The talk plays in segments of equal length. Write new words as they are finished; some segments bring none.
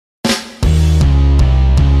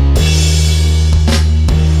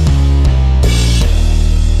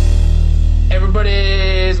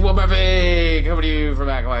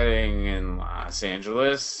Los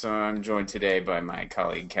Angeles. I'm joined today by my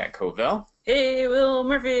colleague Kat Covell. Hey, Will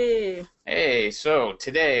Murphy. Hey, so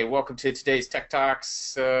today, welcome to today's Tech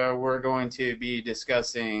Talks. We're going to be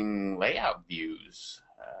discussing layout views.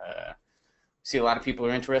 See a lot of people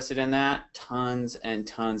are interested in that. Tons and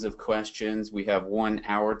tons of questions. We have 1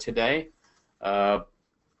 hour today. Type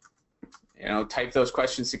those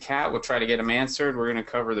questions to Kat. We'll try to get them answered. We're going to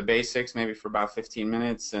cover the basics maybe for about 15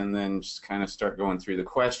 minutes and then just kind of start going through the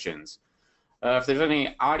questions. If there's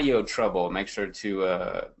any audio trouble, make sure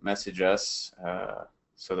to message us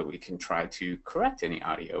so that we can try to correct any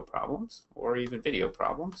audio problems or even video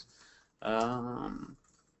problems. There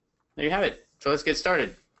you have it. So let's get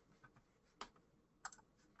started.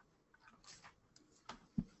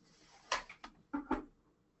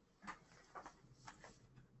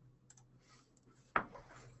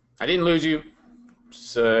 I didn't lose you.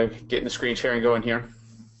 Just getting the screen sharing going here.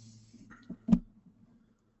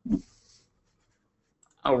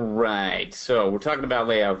 All right, so we're talking about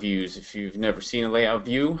layout views. If you've never seen a layout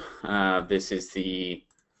view, this is the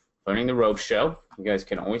Learning the Ropes show. You guys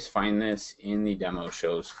can always find this in the demo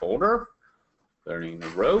shows folder, Learning the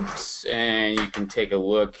Ropes, and you can take a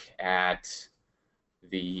look at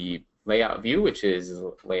the layout view, which is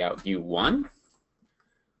layout view 1.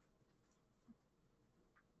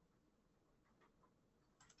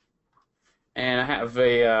 And I have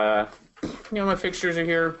a, my fixtures are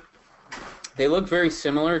here. They look very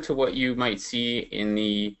similar to what you might see in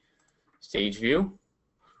the stage view.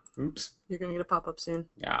 Oops. You're going to get a pop-up soon.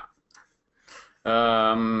 Yeah.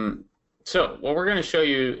 So what we're going to show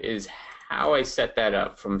you is how I set that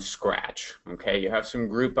up from scratch. Okay, you have some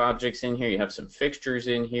group objects in here. You have some fixtures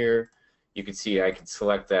in here. You can see I can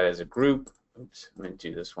select that as a group. Oops, I'm going to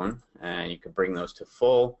do this one. And you could bring those to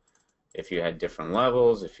full. If you had different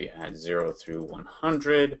levels, if you had 0 through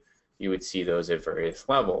 100, you would see those at various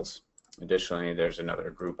levels. Additionally, there's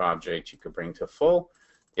another group object you could bring to full.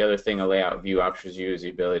 The other thing a layout view offers you is the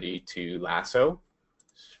ability to lasso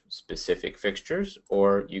specific fixtures,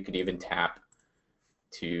 or you could even tap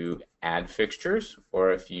to add fixtures,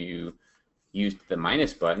 or if you used the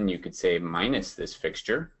minus button, you could say minus this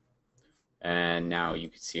fixture, and now you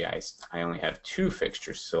can see I only have 2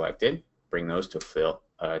 fixtures selected. Bring those to fill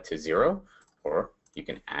to 0, or you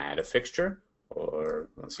can add a fixture, or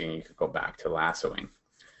once again you could go back to lassoing.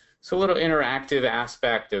 So a little interactive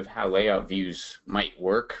aspect of how layout views might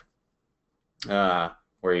work,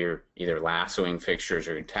 where you're either lassoing fixtures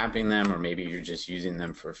or tapping them, or maybe you're just using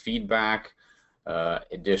them for feedback.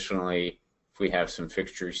 Additionally, if we have some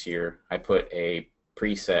fixtures here, I put a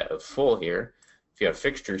preset of full here. If you have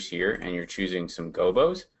fixtures here and you're choosing some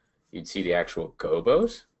gobos, you'd see the actual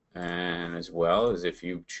gobos, and as well as if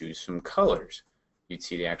you choose some colors, you'd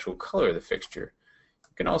see the actual color of the fixture.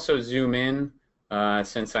 You can also zoom in.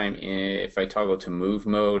 Since if I toggle to move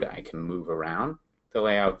mode, I can move around the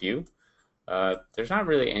layout view. There's not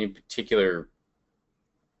really any particular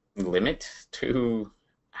limit to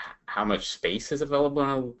how much space is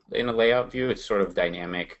available in a layout view. It's sort of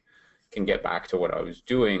dynamic. Can get back to what I was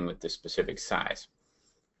doing with the specific size.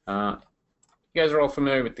 You guys are all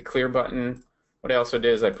familiar with the clear button. What I also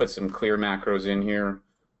did is I put some clear macros in here.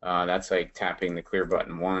 That's like tapping the clear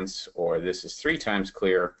button once, or this is 3 times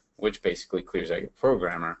clear, which basically clears out your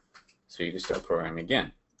programmer, so you can start programming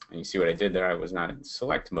again. And you see what I did there, I was not in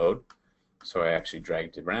select mode, so I actually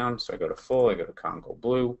dragged it around. So I go to full, I go to Congo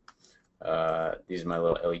blue. These are my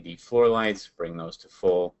little LED floor lights, bring those to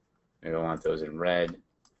full. Maybe I want those in red.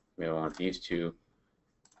 Maybe I want these two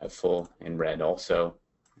at full in red also,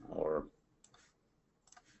 or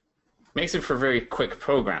makes it for very quick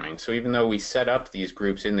programming. So even though we set up these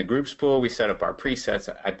groups in the groups pool, we set up our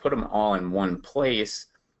presets, I put them all in one place,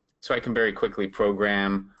 so I can very quickly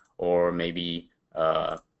program, or maybe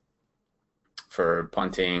for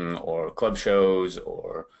punting or club shows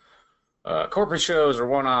or corporate shows or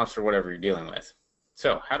one-offs or whatever you're dealing with.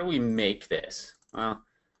 So how do we make this? Well,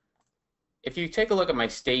 if you take a look at my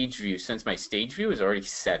stage view, since my stage view is already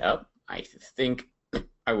set up, I think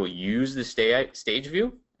I will use the stage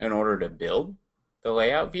view in order to build the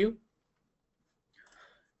layout view.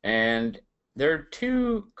 And there are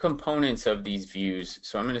 2 components of these views,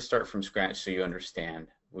 so I'm going to start from scratch so you understand.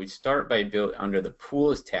 We start by under the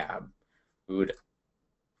Pools tab. We would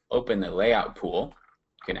open the layout pool.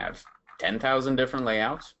 You can have 10,000 different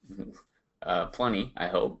layouts, plenty, I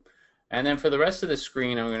hope. And then for the rest of the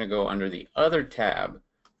screen, I'm going to go under the Other tab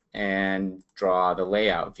and draw the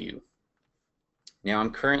layout view. Now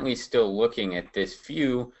I'm currently still looking at this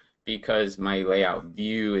view because my layout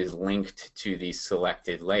view is linked to the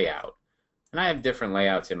selected layout. And I have different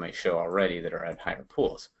layouts in my show already that are at higher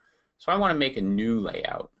pools. So I want to make a new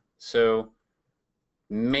layout. So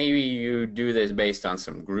maybe you do this based on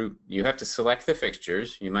some group. You have to select the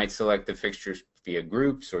fixtures. You might select the fixtures via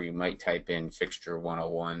groups, or you might type in fixture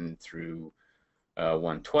 101 through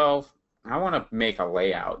 112. I want to make a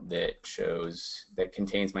layout that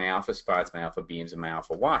contains my alpha spots, my alpha beams, and my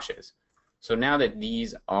alpha washes. So now that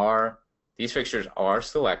these fixtures are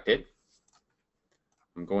selected,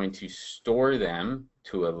 I'm going to store them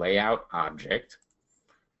to a layout object.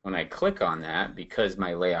 When I click on that, because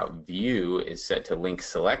my layout view is set to link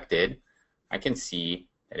selected, I can see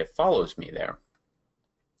that it follows me there.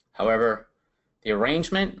 However, the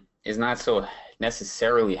arrangement is not so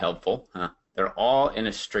necessarily helpful. They're all in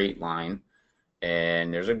a straight line,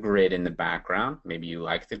 and there's a grid in the background. Maybe you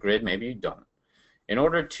like the grid, maybe you don't. In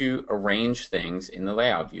order to arrange things in the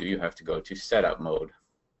layout view, you have to go to setup mode.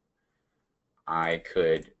 I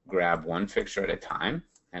could grab one fixture at a time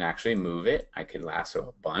and actually move it. I could lasso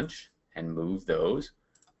a bunch and move those.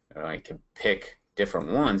 Or I could pick different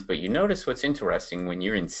ones, but you notice what's interesting when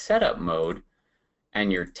you're in setup mode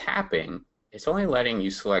and you're tapping, it's only letting you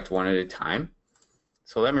select one at a time.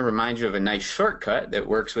 So let me remind you of a nice shortcut that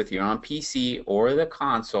works with you on PC or the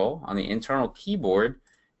console on the internal keyboard.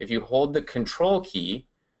 If you hold the control key,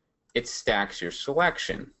 it stacks your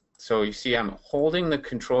selection. So you see I'm holding the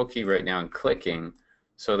control key right now and clicking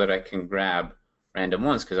so that I can grab random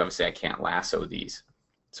ones, because obviously I can't lasso these.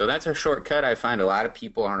 So that's a shortcut I find a lot of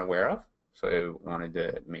people aren't aware of, so I wanted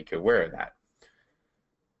to make you aware of that.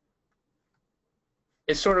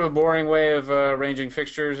 It's sort of a boring way of arranging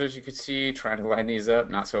fixtures, as you can see. Trying to line these up,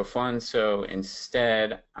 not so fun. So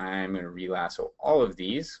instead, I'm going to relasso all of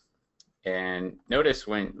these. And notice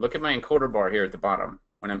look at my encoder bar here at the bottom.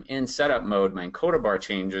 When I'm in setup mode, my encoder bar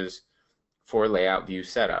changes for layout view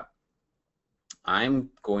setup. I'm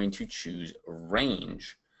going to choose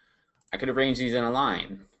range. I could arrange these in a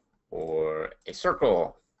line, or a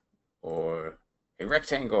circle, or a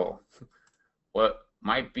rectangle. What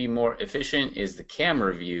might be more efficient is the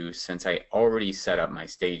camera view, since I already set up my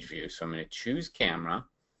stage view. So I'm going to choose camera.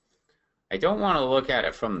 I don't want to look at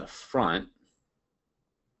it from the front,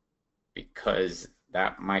 because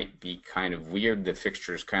that might be kind of weird. The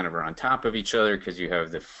fixtures kind of are on top of each other because you have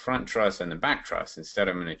the front truss and the back truss. Instead,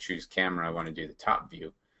 I'm going to choose camera. I want to do the top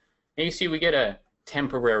view. And you see we get a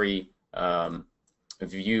temporary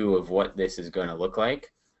view of what this is going to look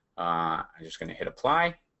like. I'm just going to hit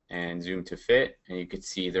apply and zoom to fit, and you can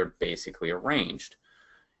see they're basically arranged.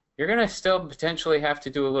 You're going to still potentially have to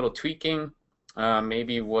do a little tweaking.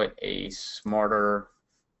 Maybe what a smarter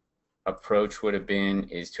approach would have been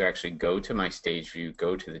is to actually go to my stage view,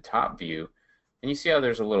 go to the top view, and you see how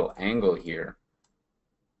there's a little angle here.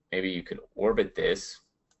 Maybe you could orbit this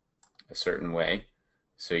a certain way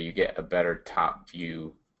so you get a better top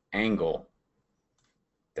view angle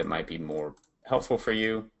that might be more helpful for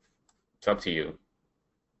you. It's up to you.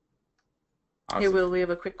 Awesome. Hey, Will, we have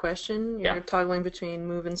a quick question. You're Yeah. toggling between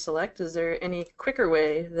move and select. Is there any quicker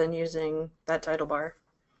way than using that title bar?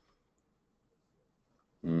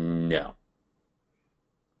 No.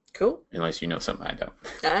 Cool. Unless you know something I don't.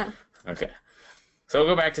 Ah. Okay. So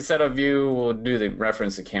we'll go back to setup view. We'll do the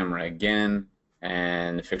reference the camera again,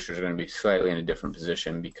 and the fixtures are going to be slightly in a different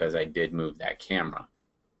position because I did move that camera.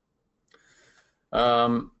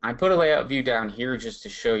 I put a layout view down here just to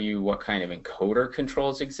show you what kind of encoder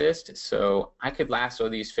controls exist. So I could lasso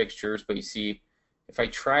these fixtures, but you see, if I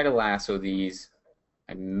try to lasso these,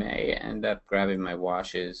 I may end up grabbing my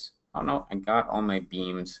washes. Oh no, I got all my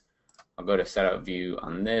beams. I'll go to setup view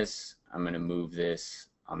on this. I'm going to move this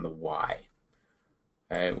on the Y.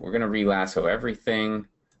 Okay, we're going to relasso everything.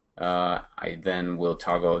 I then will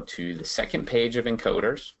toggle to the second page of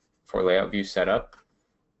encoders for layout view setup.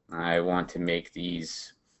 I want to make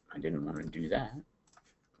these, I didn't want to do that.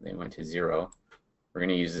 They went to 0. We're going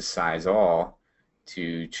to use the size all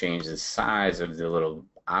to change the size of the little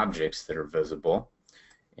objects that are visible.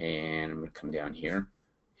 And I'm going to come down here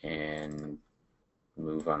and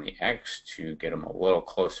move on the X to get them a little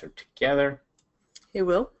closer together. Hey,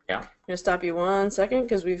 Will? Yeah. I'm going to stop you 1 second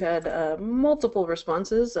because we've had multiple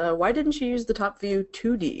responses. Why didn't you use the top view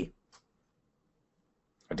 2D?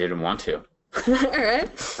 I didn't want to. All right.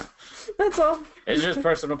 That's all. It's just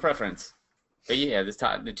personal preference. But yeah, the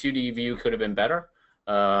 2D view could have been better.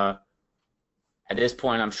 At this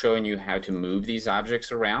point, I'm showing you how to move these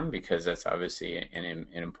objects around because that's obviously an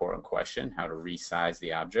important question, how to resize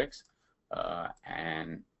the objects.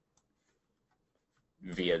 And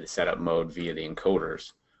via the setup mode, via the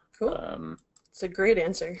encoders. Cool. It's a great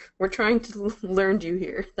answer. We're trying to learn you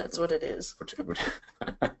here. That's what it is. We're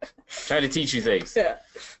trying to teach you things. Yeah.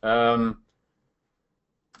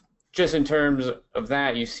 just in terms of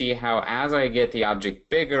that, you see how as I get the object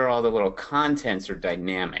bigger, all the little contents are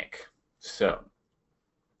dynamic. So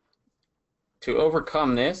to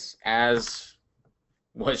overcome this, as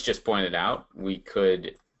was just pointed out, we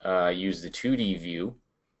could use the 2D view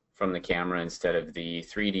from the camera instead of the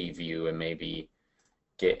 3D view and maybe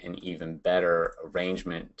get an even better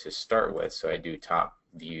arrangement to start with. So I do top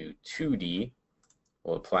view 2D,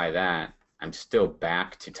 we'll apply that. I'm still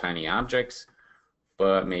back to tiny objects,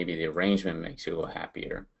 but maybe the arrangement makes you a little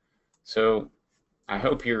happier. So I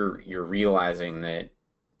hope you're realizing that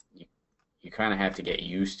you kind of have to get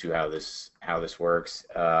used to how this works.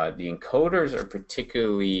 The encoders are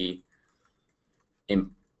particularly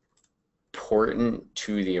important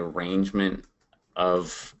to the arrangement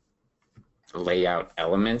of layout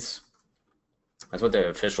elements. That's what the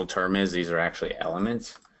official term is. These are actually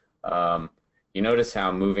elements. You notice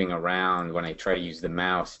how moving around when I try to use the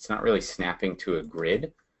mouse, it's not really snapping to a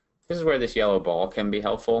grid. This is where this yellow ball can be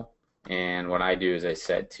helpful. And what I do is I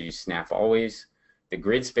set to snap always. The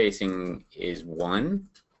grid spacing is 1.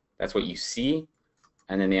 That's what you see.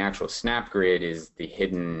 And then the actual snap grid is the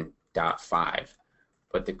hidden .5.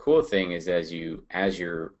 But the cool thing is as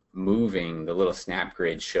you're moving, the little snap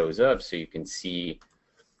grid shows up so you can see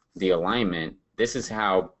the alignment. This is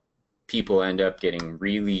how people end up getting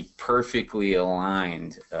really perfectly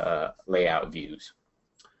aligned layout views.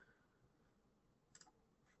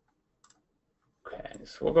 Okay,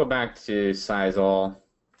 so we'll go back to size all,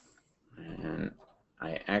 and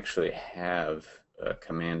I actually have a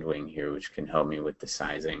command wing here which can help me with the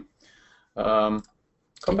sizing. Can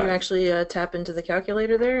you actually tap into the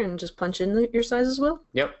calculator there and just punch in your size as well?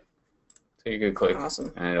 Yep. So you could click,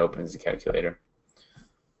 awesome, and it opens the calculator.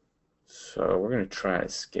 So we're going to try to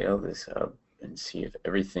scale this up and see if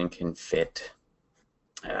everything can fit.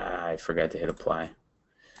 I forgot to hit apply.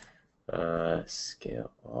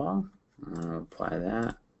 Scale all. I'll apply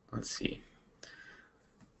that. Let's see.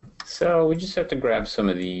 So we just have to grab some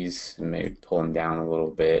of these and maybe pull them down a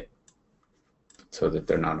little bit so that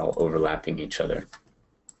they're not all overlapping each other.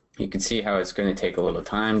 You can see how it's going to take a little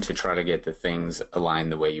time to try to get the things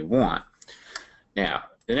aligned the way you want. Now,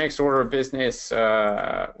 the next order of business,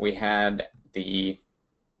 we had the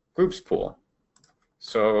groups pool.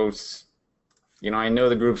 So, you know, I know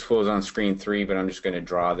the groups pool is on screen 3, but I'm just going to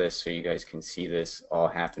draw this so you guys can see this all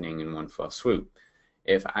happening in one fell swoop.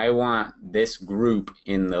 If I want this group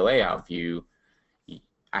in the layout view,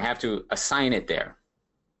 I have to assign it there.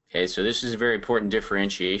 Okay, so this is a very important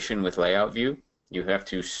differentiation with layout view. You have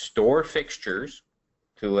to store fixtures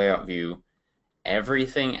to layout view.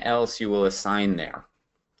 Everything else you will assign there.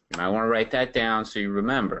 You might want to write that down so you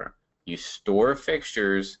remember. You store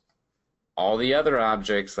fixtures, all the other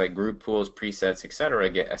objects like group pools, presets, etc.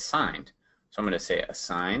 get assigned. So I'm going to say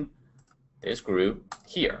assign this group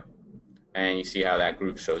here. And you see how that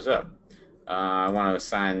group shows up. I want to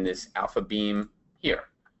assign this alpha beam here.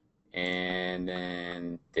 And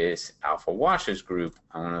then this alpha washes group,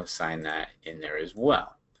 I want to assign that in there as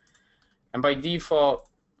well. And by default,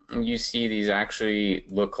 you see these actually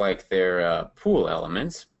look like they're pool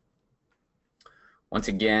elements. Once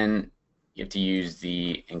again, you have to use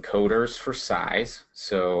the encoders for size.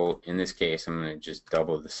 So in this case, I'm going to just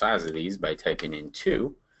double the size of these by typing in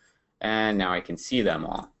 2. And now I can see them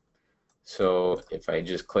all. So if I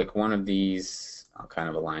just click one of these, I'll kind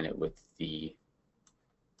of align it with the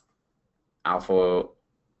alpha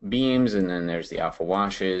beams, and then there's the alpha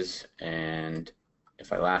washes. And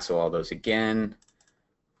if I lasso all those again,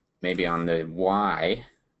 maybe on the Y,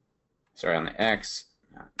 sorry, on the X,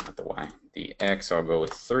 not the Y, the X, I'll go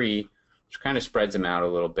with 3, which kind of spreads them out a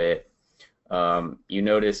little bit. You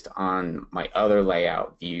noticed on my other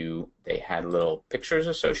layout view, they had little pictures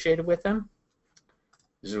associated with them.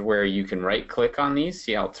 This is where you can right-click on these.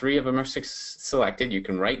 See how 3 of them are selected. You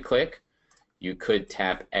can right-click. You could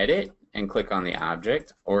tap Edit and click on the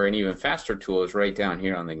object, or an even faster tool is right down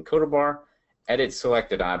here on the encoder bar, Edit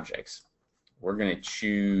Selected Objects. We're going to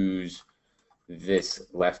choose this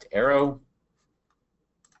left arrow,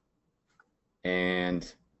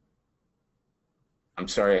 and I'm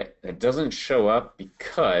sorry, it doesn't show up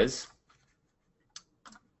because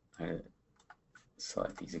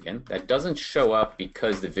select these again. That doesn't show up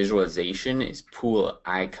because the visualization is pool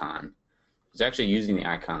icon. It's actually using the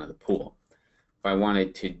icon of the pool. If I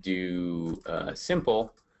wanted to do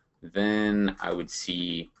simple, then I would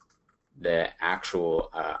see the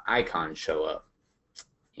actual icon show up.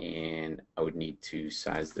 And I would need to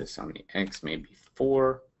size this on the X, maybe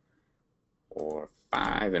 4 or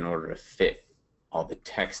 5 in order to fit all the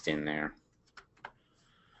text in there.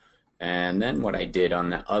 And then what I did on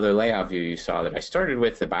the other layout view, you saw that I started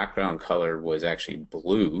with the background color was actually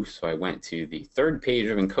blue. So I went to the third page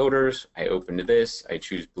of encoders. I opened this. I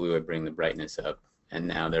choose blue. I bring the brightness up. And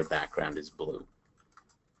now their background is blue.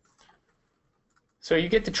 So you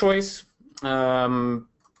get the choice. You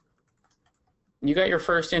got your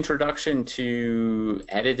first introduction to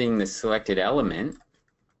editing the selected element.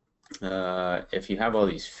 If you have all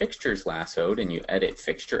these fixtures lassoed and you edit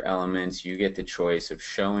fixture elements, you get the choice of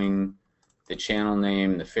showing the channel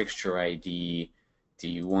name, the fixture ID. Do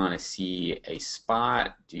you want to see a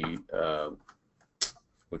spot,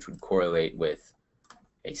 which would correlate with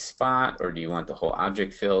a spot, or do you want the whole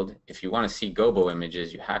object filled? If you want to see gobo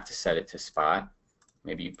images, you have to set it to spot.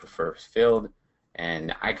 Maybe you prefer filled.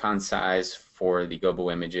 And icon size for the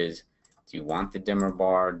gobo images. Do you want the dimmer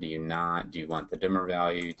bar? Do you not? Do you want the dimmer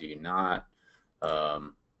value? Do you not?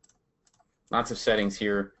 Lots of settings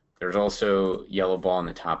here. There's also yellow ball in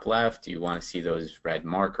the top left. Do you want to see those red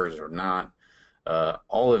markers or not?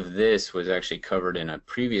 All of this was actually covered in a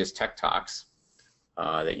previous Tech Talks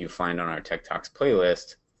that you find on our Tech Talks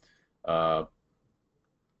playlist,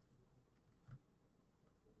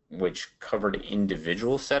 which covered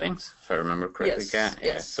individual settings, if I remember correctly, Kat? Yes.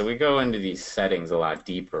 Yeah. So we go into these settings a lot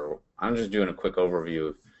deeper. I'm just doing a quick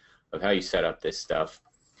overview of how you set up this stuff.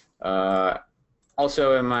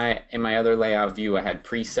 Also, in my other layout view, I had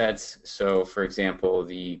presets. So, for example,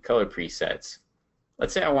 the color presets.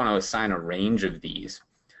 Let's say I want to assign a range of these.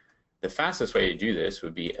 The fastest way to do this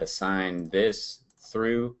would be assign this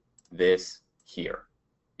through this here.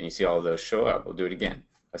 And you see all of those show up. We'll do it again.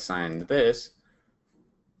 Assign this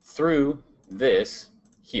through this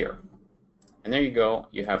here. And there you go.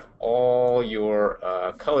 You have all your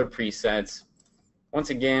color presets. Once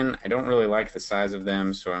again, I don't really like the size of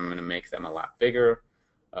them, so I'm going to make them a lot bigger.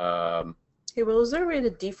 Hey, well, is there a way to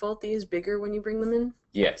default these bigger when you bring them in?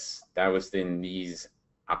 Yes, that was in these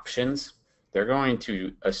options. They're going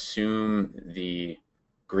to assume the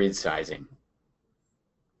grid sizing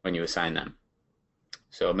when you assign them.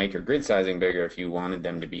 So make your grid sizing bigger if you wanted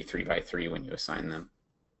them to be 3 by 3 when you assign them.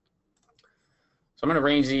 So I'm going to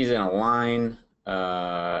arrange these in a line.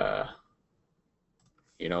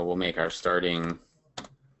 We'll make our starting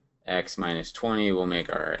x minus 20. We'll make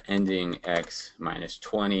our ending x minus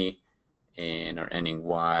 20. And our ending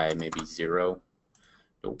y maybe 0.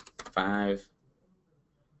 Nope, 5.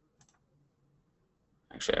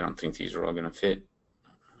 Actually, I don't think these are all going to fit.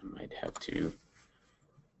 I might have to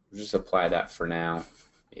just apply that for now.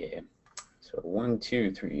 Yeah. So 1,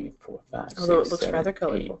 2, 3, 4, 5, 6, Although it looks 7, rather 8.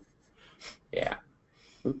 colorful. Yeah.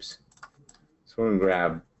 Oops. So we're going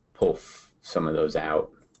to pull some of those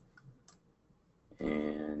out.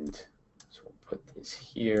 And so we'll put this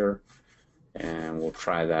here. And we'll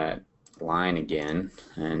try that line again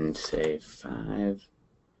and say 5.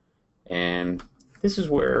 And this is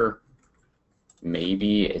where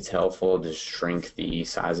maybe it's helpful to shrink the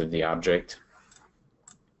size of the object.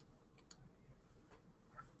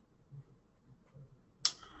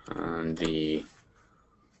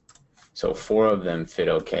 So 4 of them fit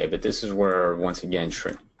okay, but this is where, once again,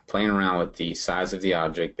 playing around with the size of the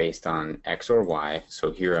object based on X or Y.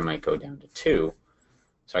 So here I might go down to 2.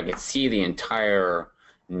 So I can see the entire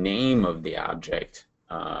name of the object,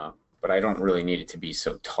 but I don't really need it to be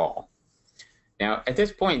so tall. Now, at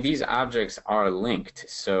this point, these objects are linked.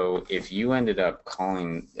 So if you ended up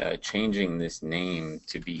changing this name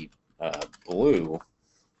to be blue,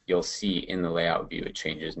 you'll see in the layout view it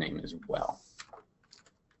changes name as well.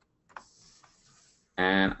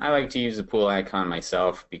 And I like to use the pool icon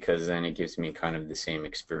myself because then it gives me kind of the same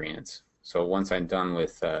experience. So once I'm done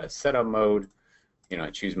with setup mode, I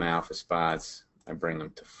choose my alpha spots, I bring them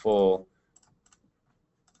to full,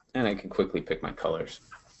 and I can quickly pick my colors.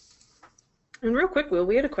 And real quick, Will,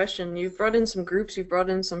 we had a question. You've brought in some groups, you've brought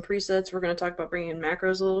in some presets. We're going to talk about bringing in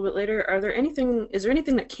macros a little bit later. Is there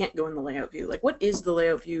anything that can't go in the layout view? Like, what is the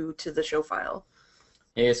layout view to the show file?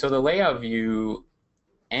 Yeah, so the layout view,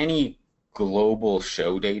 any global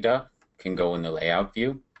show data can go in the layout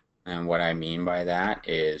view. And what I mean by that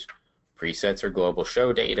is presets are global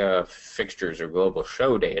show data, fixtures are global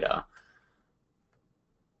show data.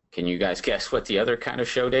 Can you guys guess what the other kind of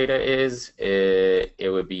show data is?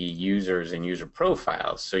 It would be users and user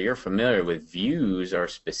profiles. So you're familiar with views are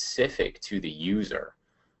specific to the user.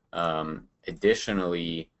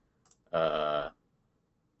 Additionally,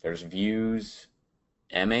 there's views,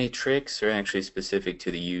 matrix are actually specific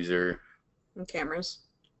to the user. And cameras.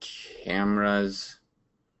 Cameras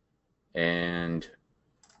and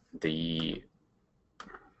the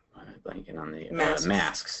blanking on the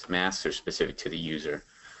masks. Masks are specific to the user.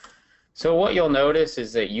 So what you'll notice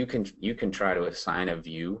is that you can try to assign a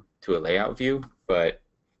view to a layout view,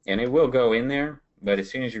 and it will go in there, but as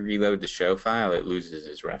soon as you reload the show file, it loses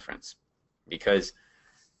its reference, because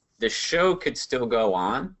the show could still go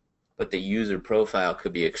on, but the user profile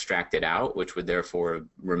could be extracted out, which would therefore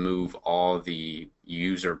remove all the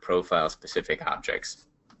user profile specific objects.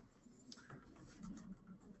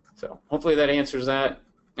 So hopefully that answers that.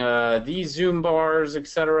 These zoom bars,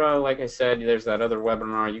 etc., like I said, there's that other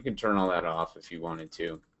webinar. You can turn all that off if you wanted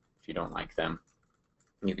to, if you don't like them.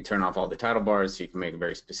 You can turn off all the title bars so you can make a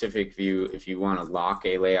very specific view. If you want to lock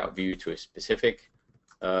a layout view to a specific,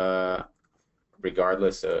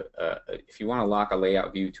 regardless, if you want to lock a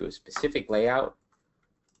layout view to a specific layout,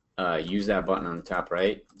 use that button on the top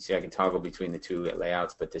right. You see I can toggle between the two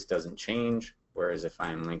layouts, but this doesn't change, whereas if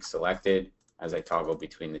I'm link selected, as I toggle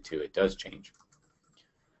between the two, it does change.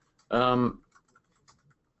 I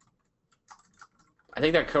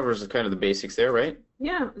think that covers kind of the basics there, right?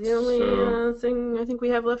 Yeah, the only thing I think we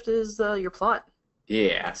have left is your plot.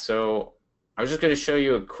 Yeah, so I was just going to show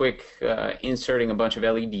you a quick inserting a bunch of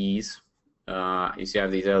LEDs. You see I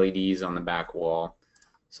have these LEDs on the back wall.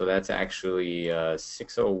 So that's actually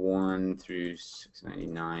 601 through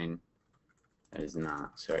 699. That is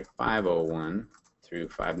not, sorry, 501 through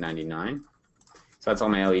 599. So that's all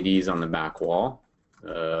my LEDs on the back wall.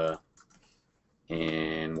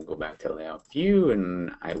 And we'll go back to layout view,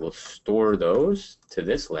 and I will store those to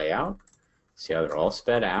this layout. See how they're all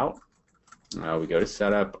sped out. We go to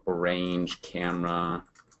setup, arrange, camera,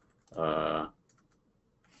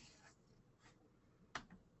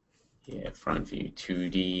 front view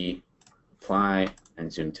 2D, apply,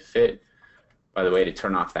 and zoom to fit. By the way, to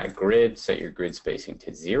turn off that grid, set your grid spacing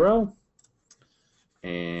to 0.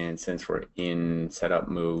 And since we're in setup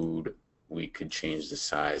mode, we could change the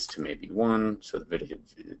size to maybe 1, so the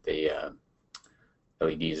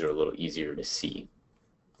LEDs are a little easier to see.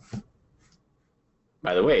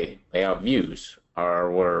 By the way, layout views are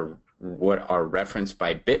what are referenced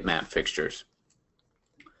by bitmap fixtures.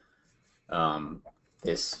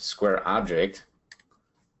 This square object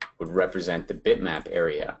would represent the bitmap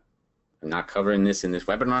area. I'm not covering this in this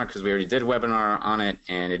webinar because we already did a webinar on it,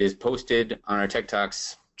 and it is posted on our Tech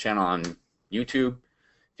Talks channel on YouTube.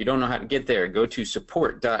 If you don't know how to get there, go to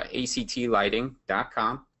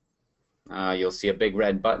support.actlighting.com. You'll see a big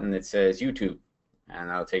red button that says YouTube, and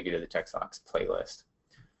that'll take you to the Tech Talks playlist.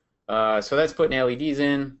 So that's putting LEDs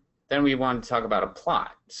in. Then we want to talk about a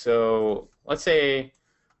plot. So let's say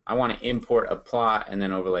I want to import a plot and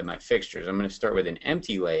then overlay my fixtures. I'm going to start with an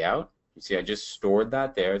empty layout. You see I just stored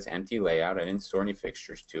that there. It's empty layout. I didn't store any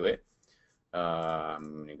fixtures to it.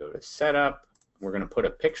 I'm going to go to setup. We're going to put a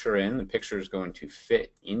picture in. The picture is going to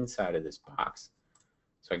fit inside of this box.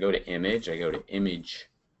 So I go to image. I go to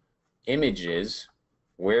images.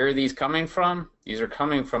 Where are these coming from? These are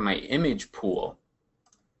coming from my image pool.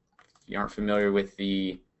 If you aren't familiar with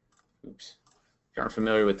the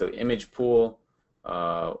image pool,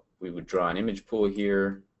 we would draw an image pool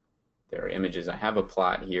here. There are images. I have a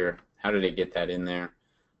plot here. How did I get that in there?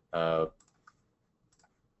 I'll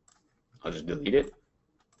just delete it.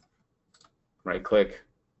 Right click,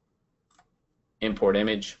 import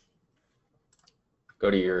image,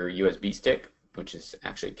 go to your USB stick, which is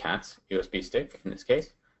actually CAT's USB stick in this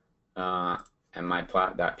case, and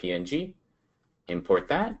myplot.png, import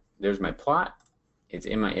that. There's my plot. It's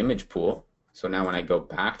in my image pool. So now when I go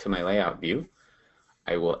back to my layout view,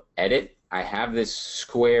 I will edit. I have this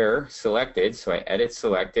square selected, so I edit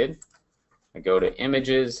selected. I go to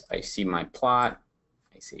images, I see my plot,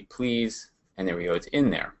 I say please, and there we go, it's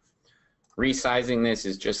in there. Resizing this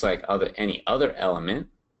is just like any other element,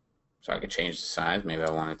 so I could change the size. Maybe I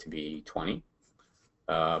want it to be 20.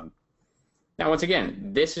 Now, once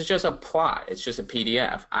again, this is just a plot. It's just a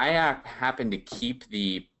PDF. I happen to keep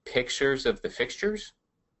the pictures of the fixtures.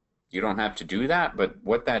 You don't have to do that, but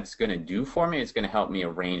what that's going to do for me is going to help me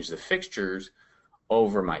arrange the fixtures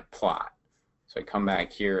over my plot. So I come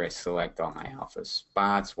back here, I select all my alpha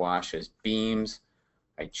spots, washes, beams.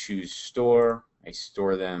 I choose store. I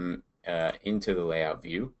store them into the layout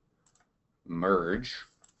view. Merge.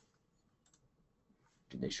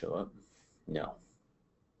 Did they show up? No.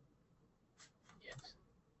 Yes.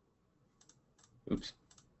 Oops.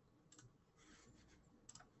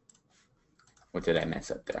 What did I mess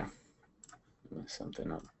up there? Mess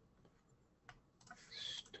something up.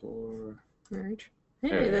 Store. Merge.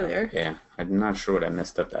 Hey, there. Yeah, I'm not sure what I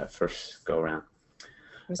messed up that first go around.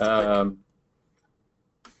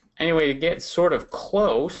 Anyway, to get sort of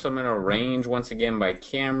close, I'm going to arrange once again by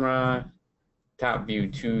camera, top view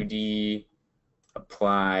 2D,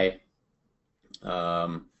 apply,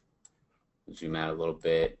 zoom out a little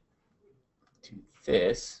bit to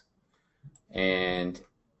this, and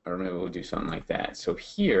or maybe we'll do something like that. So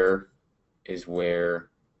here is where,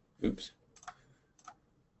 oops,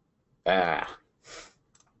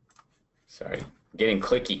 sorry, getting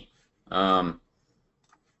clicky.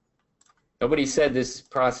 Nobody said this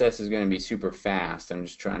process is going to be super fast. I'm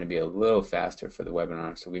just trying to be a little faster for the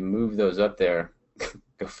webinar. So we move those up there.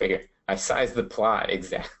 Go figure. I sized the plot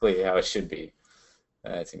exactly how it should be.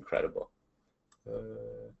 That's incredible.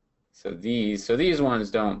 So these ones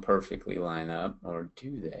don't perfectly line up, or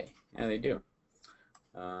do they? Yeah, they do.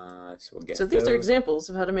 So we'll get. So these are examples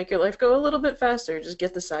of how to make your life go a little bit faster. Just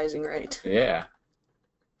get the sizing right. Yeah.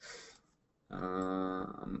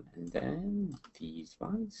 And then these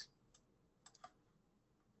ones.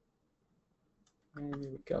 And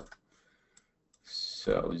there we go.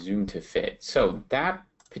 So zoom to fit. So that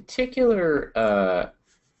particular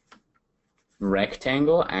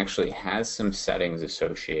rectangle actually has some settings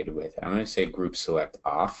associated with it. I'm going to say group select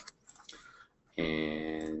off,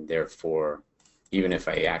 and therefore even if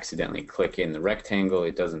I accidentally click in the rectangle,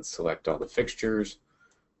 it doesn't select all the fixtures,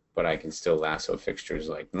 but I can still lasso fixtures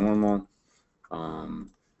like normal.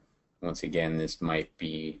 Once again, this might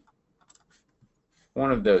be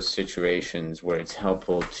one of those situations where it's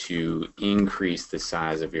helpful to increase the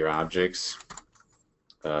size of your objects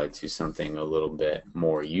to something a little bit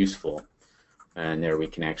more useful. And there we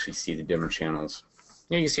can actually see the dimmer channels.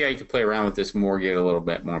 You can see how you can play around with this more, get a little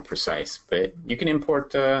bit more precise. But you can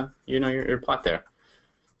import, your plot there.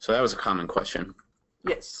 So that was a common question.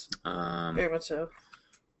 Yes. Very much so.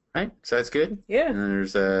 Right. So that's good. Yeah. And then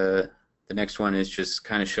there's the next one is just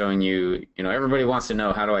kind of showing you. Everybody wants to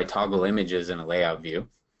know, how do I toggle images in a layout view,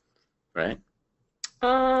 right?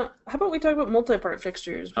 How about we talk about multi-part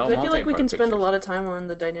fixtures? Because I feel like we can spend a lot of time on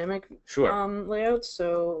the dynamic layouts.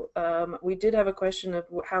 So we did have a question of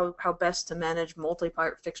how best to manage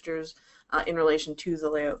multi-part fixtures in relation to the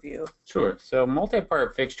layout view. Sure. So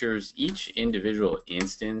multi-part fixtures, each individual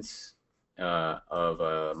instance of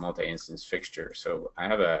a multi-instance fixture. So I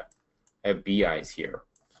have BIs here.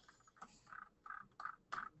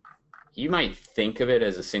 You might think of it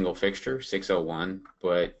as a single fixture, 601,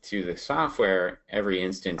 but to the software, every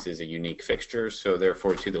instance is a unique fixture, so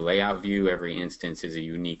therefore to the layout view, every instance is a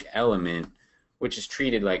unique element, which is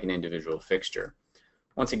treated like an individual fixture.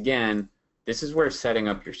 Once again, this is where setting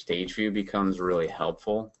up your stage view becomes really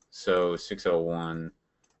helpful. So 601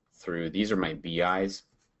 through, these are my BIs.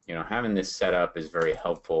 Having this set up is very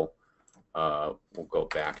helpful. We'll go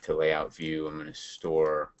back to layout view. I'm going to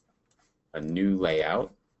store a new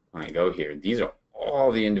layout. When I go here, these are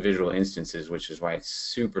all the individual instances, which is why it's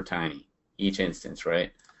super tiny, each instance,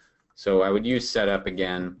 right? So I would use setup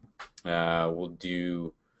again. We'll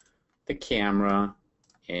do the camera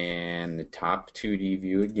and the top 2D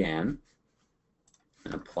view again,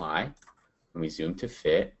 and apply, and we zoom to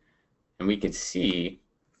fit, and we can see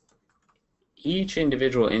each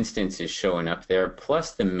individual instance is showing up there,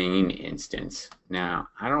 plus the main instance. Now,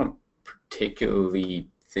 I don't particularly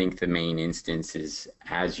think the main instance is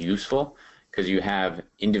as useful because you have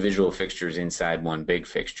individual fixtures inside one big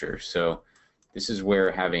fixture. So this is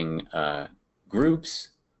where having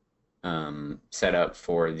groups set up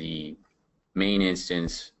for the main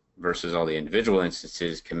instance versus all the individual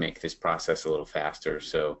instances can make this process a little faster.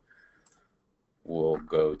 So we'll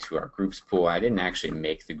go to our groups pool. I didn't actually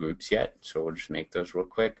make the groups yet, so we'll just make those real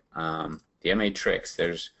quick. The matrix,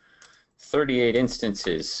 there's 38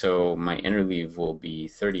 instances, so my interleave will be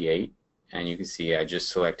 38, and you can see I just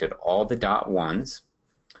selected all the dot ones.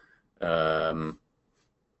 Top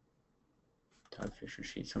fixture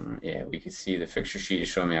sheet somewhere. Yeah, we can see the fixture sheet is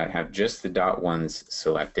showing me I have just the dot ones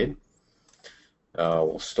selected.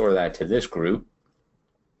 We'll store that to this group,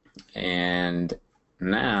 and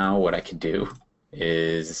now what I could do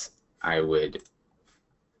is I would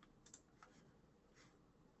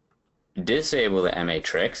disable the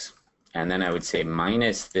matrix, and then I would say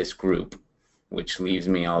minus this group, which leaves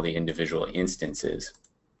me all the individual instances.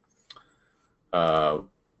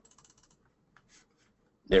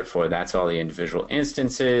 Therefore, that's all the individual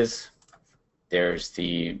instances. There's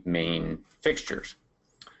the main fixtures.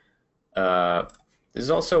 This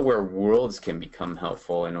is also where worlds can become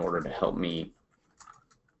helpful in order to help me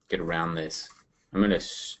get around this. I'm going to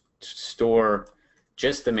store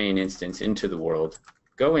just the main instance into the world,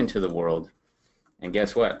 go into the world, and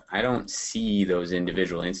guess what? I don't see those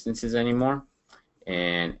individual instances anymore.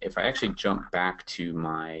 And if I actually jump back to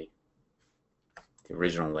the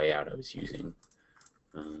original layout I was using,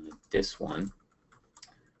 this one,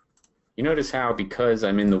 you notice how because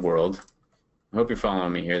I'm in the world, I hope you're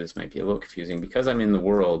following me here, this might be a little confusing, because I'm in the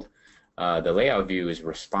world, the layout view is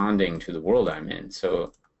responding to the world I'm in.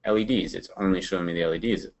 So LEDs, it's only showing me the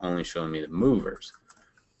LEDs, it's only showing me the movers.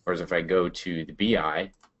 Whereas if I go to the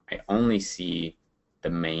BI, I only see the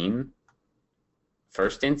main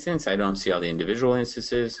first instance. I don't see all the individual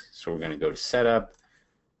instances. So we're going to go to setup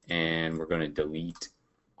and we're going to delete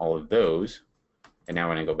all of those. And now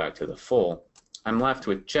when I go back to the full, I'm left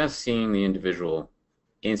with just seeing the individual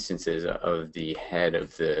instances of the head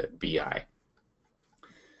of the BI.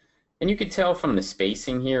 And you could tell from the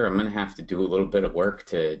spacing here, I'm going to have to do a little bit of work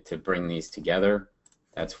to bring these together.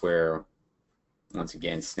 That's where, once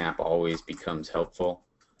again, snap always becomes helpful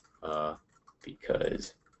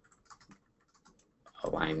because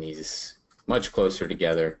align these much closer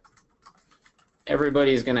together.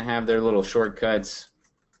 Everybody's going to have their little shortcuts.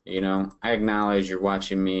 You know, I acknowledge you're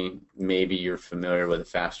watching me. Maybe you're familiar with a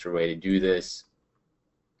faster way to do this.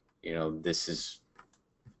 You know, this is,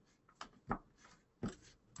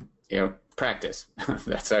 you know, practice.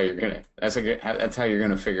 That's how you're gonna. That's how you're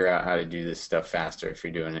gonna figure out how to do this stuff faster if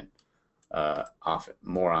you're doing it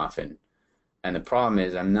more often. And the problem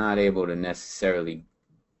is, I'm not able to necessarily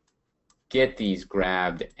get these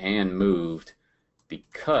grabbed and moved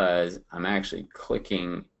because I'm actually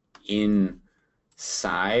clicking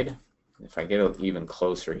inside. If I get even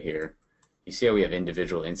closer here, you see how we have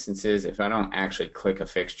individual instances? If I don't actually click a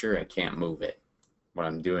fixture, I can't move it. What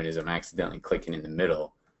I'm doing is I'm accidentally clicking in the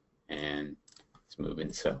middle and it's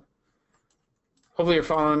moving. So hopefully you're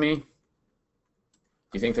following me.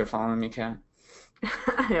 You think they're following me, Kat?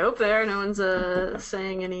 I hope they are. No one's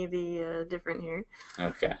saying any of the different here.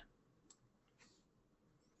 Okay.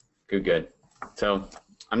 Good, good. So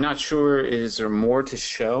I'm not sure, is there more to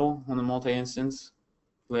show on the multi-instance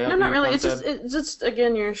layout? No, not really. It's just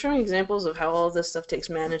again, you're showing examples of how all of this stuff takes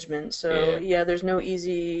management. So yeah, there's no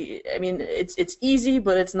easy. I mean, it's easy,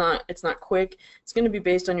 but it's not quick. It's going to be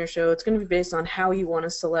based on your show. It's going to be based on how you want to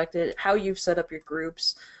select it, how you've set up your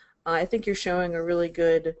groups. I think you're showing a really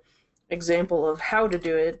good example of how to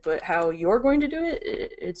do it, but how you're going to do it,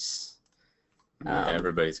 it's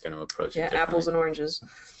everybody's going to approach it differently. Apples and oranges.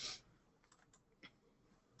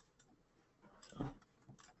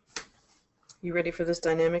 You ready for this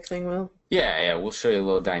dynamic thing, Will? Yeah, we'll show you a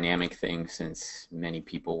little dynamic thing since many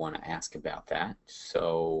people want to ask about that.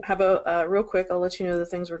 So how about real quick, I'll let you know the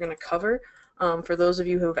things we're going to cover. For those of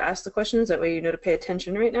you who have asked the questions, that way you know to pay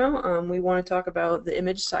attention right now. We want to talk about the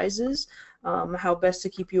image sizes, how best to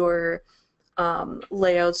keep your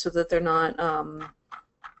layouts so that they're not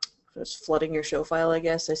just flooding your show file, I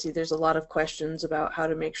guess. I see there's a lot of questions about how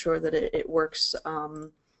to make sure that it works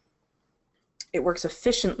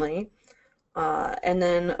efficiently. And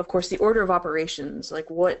then, of course, the order of operations,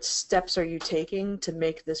 like what steps are you taking to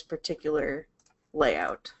make this particular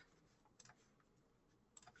layout?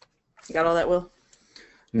 You got all that, Will?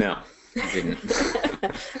 No, I didn't. All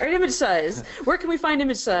right, image size. Where can we find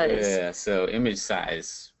image size? Yeah, so image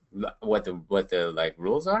size, what the like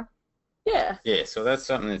rules are? Yeah. Yeah, so that's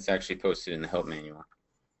something that's actually posted in the help manual.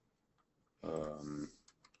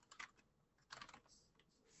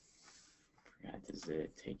 Does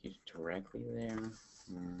it take you directly there?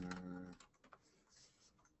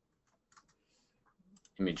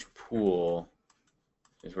 Image pool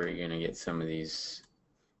is where you're going to get some of these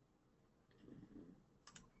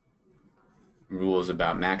rules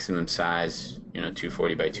about maximum size,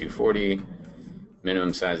 240 by 240.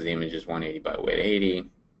 Minimum size of the image is 180 by 180.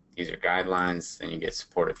 These are guidelines. Then you get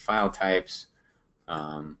supported file types,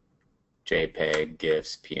 JPEG,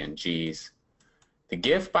 GIFs, PNGs. The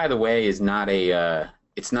GIF, by the way, is not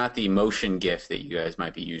it's not the motion GIF that you guys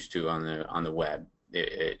might be used to on the web.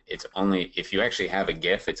 It's only, if you actually have a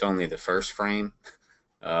GIF, it's only the first frame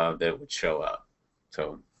that would show up.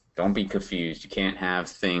 So don't be confused. You can't have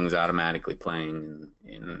things automatically playing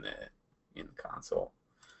in the console.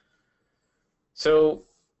 So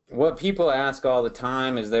what people ask all the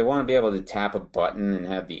time is they want to be able to tap a button and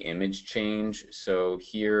have the image change. So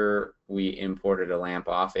here we imported a lamp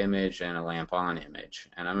off image and a lamp on image.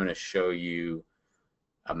 And I'm going to show you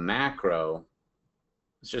a macro.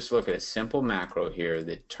 Let's just look at a simple macro here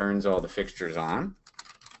that turns all the fixtures on.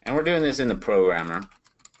 And we're doing this in the programmer.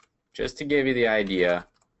 Just to give you the idea,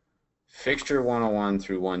 fixture 101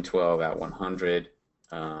 through 112 at 100.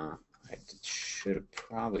 I should have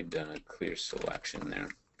probably done a clear selection there.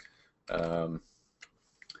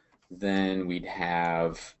 Then we'd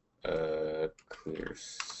have a clear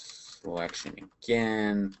selection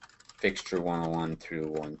again, fixture 101 through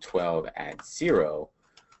 112 at 0.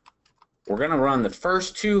 We're going to run the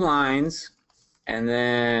first two lines, and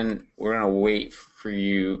then we're going to wait for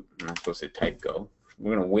you. I'm not supposed to type go.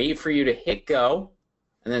 We're going to wait for you to hit go,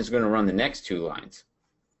 and then it's going to run the next two lines.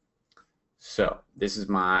 So this is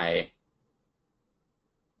my,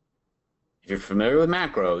 if you're familiar with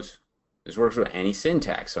macros, This works with any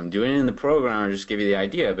syntax. So I'm doing it in the program to just give you the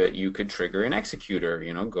idea, but you could trigger an executor,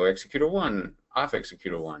 you know, go executor 1, off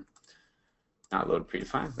executor 1. Not load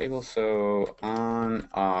predefined label, so on,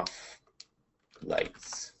 off,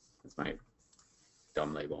 lights. That's my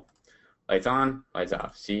dumb label. Lights on, lights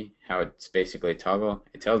off. See how it's basically a toggle?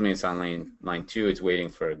 It tells me it's on line 2, it's waiting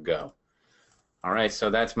for a go. All right, so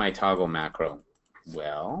that's my toggle macro.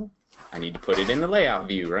 Well, I need to put it in the layout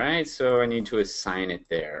view, right? So I need to assign it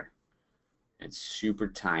there. It's super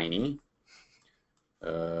tiny.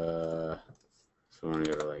 So I'm gonna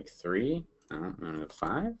go to like 3. No, I'm gonna go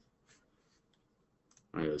 5. I'm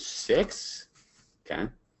gonna go 6. Okay.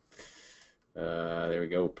 There we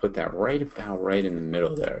go. Put that right about right in the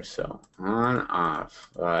middle there. So on,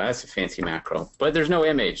 off. That's a fancy macro, but there's no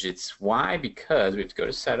image. It's why? Because we have to go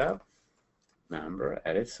to setup. Remember,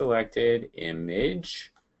 edit selected,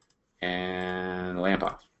 image, and lamp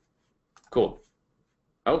off. Cool.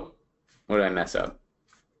 Oh, what did I mess up?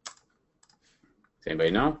 Does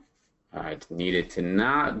anybody know? I need it to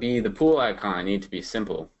not be the pool icon. I need it to be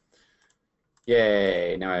simple.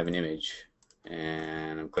 Yay, now I have an image.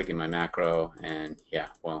 And I'm clicking my macro, and yeah,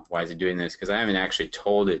 well, why is it doing this? Because I haven't actually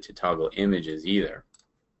told it to toggle images either.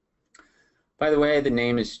 By the way, the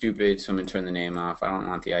name is stupid, so I'm going to turn the name off. I don't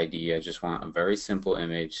want the ID. I just want a very simple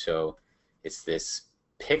image. So it's this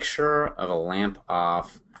picture of a lamp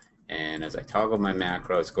off, and as I toggle my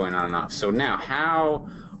macro, it's going on and off. So now, how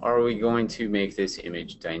are we going to make this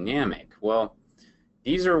image dynamic? Well,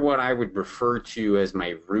 these are what I would refer to as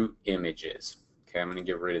my root images. Okay, I'm going to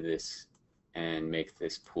get rid of this and make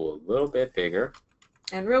this pool a little bit bigger.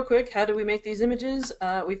 And real quick, how do we make these images?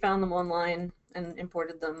 We found them online and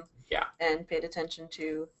imported them. Yeah. And paid attention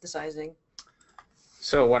to the sizing.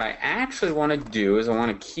 So what I actually want to do is I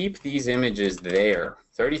want to keep these images there.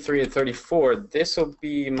 33 and 34, this will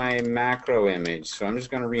be my macro image. So I'm just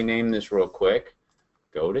going to rename this real quick.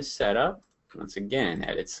 Go to setup. Once again,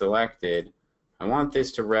 edit selected. I want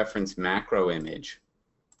this to reference macro image.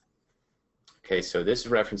 Okay, so this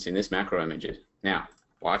is referencing this macro image. Now,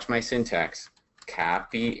 watch my syntax.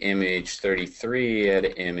 Copy image 33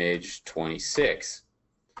 at image 26.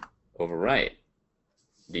 Overwrite.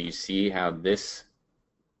 Do you see how this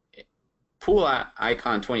pool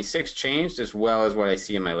icon 26 changed as well as what I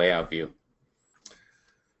see in my layout view?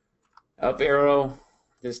 Up arrow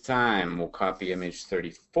this time. We'll copy image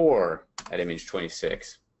 34 at image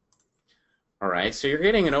 26. All right, so you're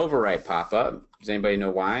getting an overwrite pop-up. Does anybody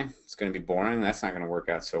know why? It's going to be boring. That's not going to work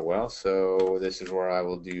out so well. So this is where I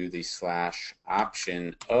will do the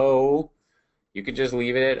 /option O. You could just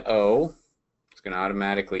leave it at O. It's going to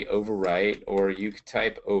automatically overwrite, or you could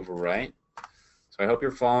type overwrite. So I hope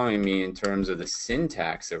you're following me in terms of the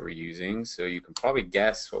syntax that we're using. So you can probably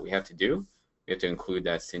guess what we have to do. We have to include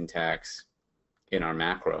that syntax in our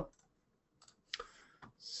macro.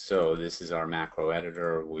 So this is our macro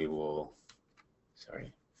editor. We will,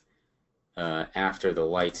 after the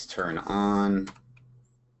lights turn on,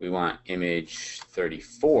 we want image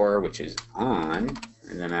 34, which is on,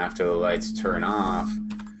 and then after the lights turn off,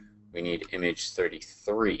 we need image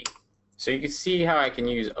 33. So you can see how I can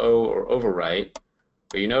use O or overwrite,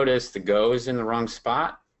 but you notice the go is in the wrong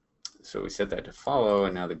spot. So we set that to follow,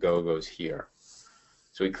 and now the go goes here.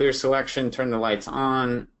 So we clear selection, turn the lights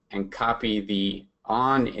on, and copy the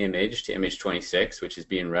on image to image 26, which is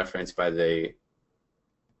being referenced by the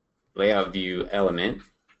layout view element.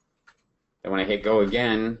 Then when I hit go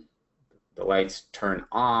again, the lights turn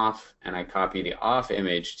off, and I copy the off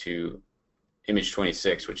image to image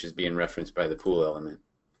 26, which is being referenced by the pool element.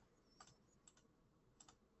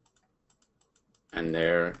 And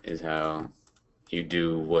there is how you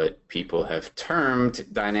do what people have termed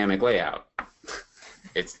dynamic layout.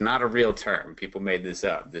 It's not a real term. People made this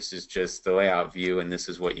up. This is just the layout view, and this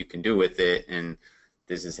is what you can do with it, and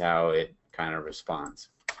this is how it kind of responds.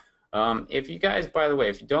 If you guys, by the way,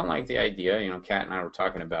 if you don't like the idea, you know, Kat and I were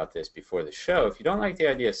talking about this before the show, if you don't like the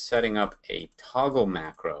idea of setting up a toggle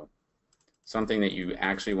macro, something that you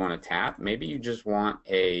actually want to tap, maybe you just want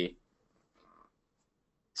a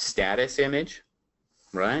status image,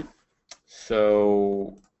 right?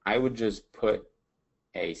 So I would just put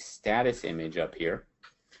a status image up here,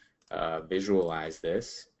 visualize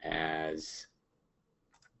this as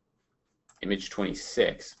image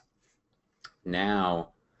 26.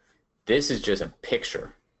 Now, this is just a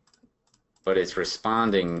picture, but it's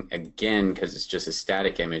responding again because it's just a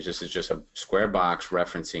static image. This is just a square box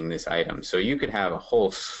referencing this item. So you could have a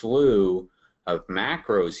whole slew of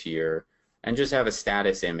macros here and just have a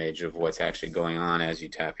status image of what's actually going on as you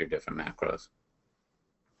tap your different macros.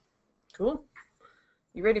 Cool.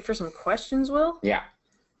 You ready for some questions, Will? Yeah.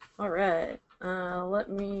 All right. Let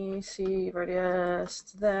me see. You've already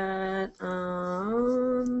asked that.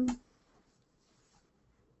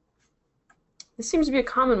 This seems to be a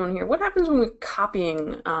common one here. What happens when we're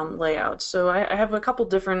copying layouts? So I have a couple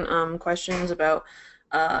different questions about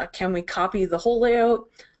can we copy the whole layout?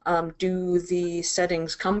 Do the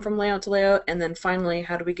settings come from layout to layout? And then finally,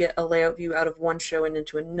 how do we get a layout view out of one show and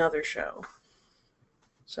into another show?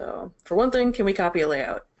 So for one thing, can we copy a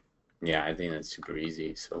layout? Yeah, I think that's super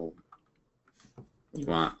easy. So you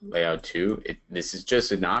want layout 2. This is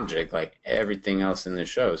just an object like everything else in the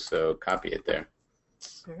show, so copy it there.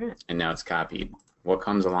 All right. And now it's copied. What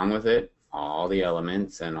comes along with it? All the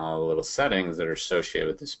elements and all the little settings that are associated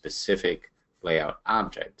with the specific layout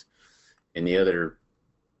object. In the other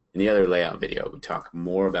layout video, we talk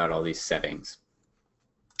more about all these settings.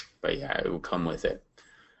 But yeah, it will come with it.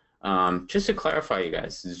 Just to clarify, you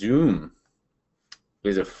guys, zoom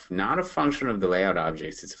is not a function of the layout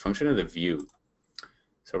objects. It's a function of the view.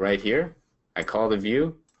 So right here, I call the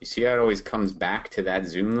view. You see how it always comes back to that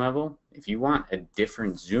zoom level? If you want a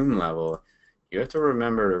different zoom level, you have to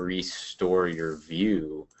remember to restore your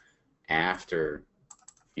view after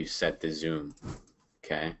you set the zoom,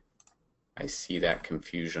 okay? I see that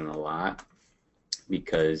confusion a lot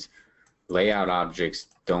because layout objects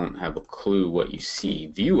don't have a clue what you see.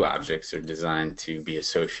 View objects are designed to be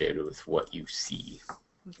associated with what you see.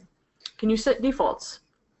 Okay. Can you set defaults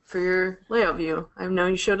for your layout view? I know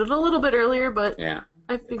you showed it a little bit earlier, but yeah,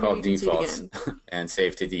 I figured called you can defaults see it again. and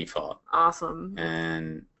save to default. Awesome.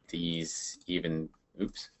 And these even,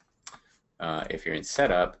 oops, if you're in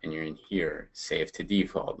setup and you're in here, save to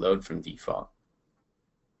default, load from default.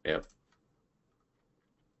 Yep.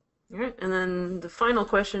 All right, and then the final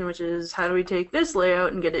question, which is how do we take this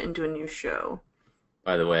layout and get it into a new show?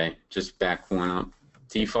 By the way, just back one up,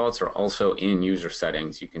 defaults are also in user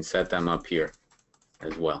settings. You can set them up here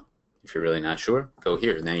as well. If you're really not sure, go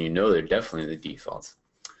here. Then you know they're definitely the defaults.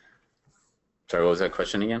 Sorry, what was that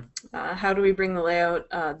question again? How do we bring the layout,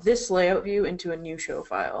 this layout view into a new show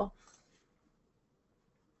file?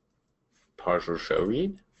 Partial show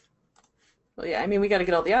read? Well, yeah, I mean, we got to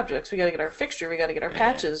get all the objects. We got to get our fixture. We got to get our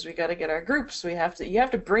patches. We got to get our groups. You have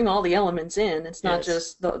to bring all the elements in. It's not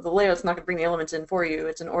just the layout's not going to bring the elements in for you.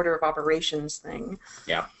 It's an order of operations thing.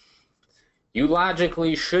 Yeah. You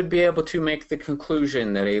logically should be able to make the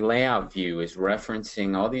conclusion that a layout view is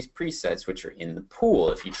referencing all these presets which are in the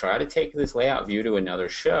pool. If you try to take this layout view to another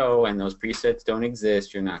show and those presets don't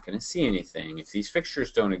exist, you're not going to see anything. If these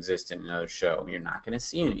fixtures don't exist in another show, you're not going to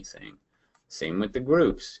see anything. Same with the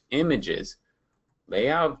groups, images.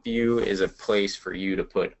 Layout view is a place for you to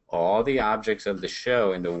put all the objects of the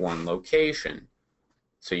show into one location.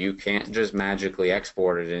 So you can't just magically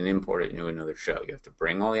export it and import it into another show. You have to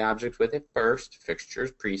bring all the objects with it first,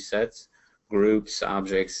 fixtures, presets, groups,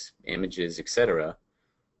 objects, images, etc.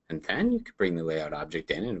 And then you can bring the layout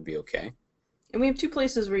object in and it'll be okay. And we have two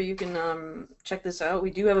places where you can check this out. We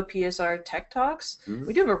do have a PSR Tech Talks. Mm-hmm.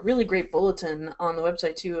 We do have a really great bulletin on the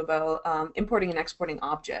website too about importing and exporting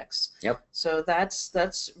objects. Yep. So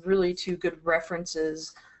that's really two good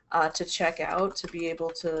references to check out to be able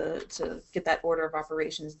to get that order of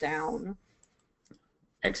operations down.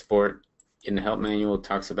 Export in the help manual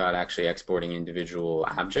talks about actually exporting individual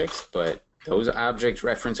objects, but those objects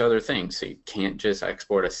reference other things, so you can't just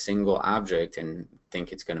export a single object and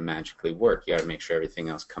think it's going to magically work. You got to make sure everything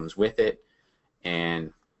else comes with it.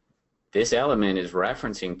 And this element is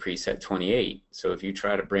referencing preset 28, so if you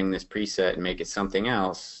try to bring this preset and make it something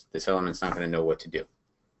else, this element's not going to know what to do.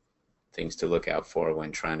 Things to look out for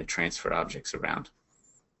when trying to transfer objects around.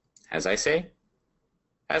 As I say,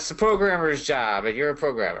 that's the programmer's job, and you're a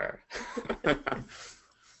programmer.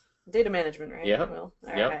 Data management, right? Yep. Will.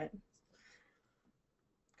 All right.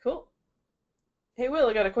 Cool. Hey, Will,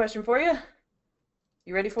 I got a question for you.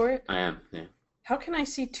 You ready for it? I am, yeah. How can I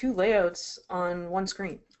see two layouts on one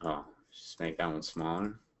screen? Oh, just make that one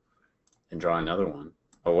smaller and draw another one.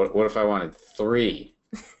 Oh, what if I wanted 3?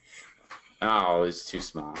 Oh, it's too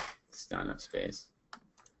small. It's not enough space.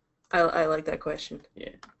 I like that question.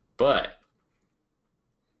 Yeah, but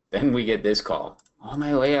then we get this call. All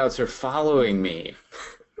my layouts are following me.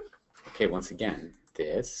 Okay, once again,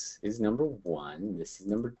 this is number 1, this is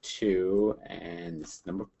number 2, and this is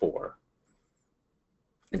number 4.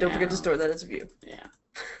 And don't forget to store that as a view. Yeah.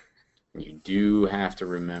 You do have to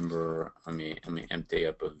remember, let me empty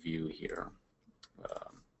up a view here.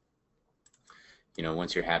 You know,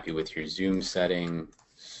 once you're happy with your zoom setting,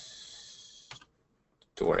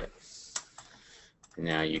 store it. And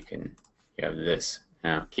now you have this.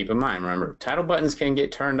 Now, keep in mind, remember, title buttons can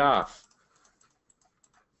get turned off.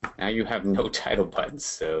 Now you have no title buttons,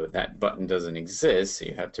 so that button doesn't exist, so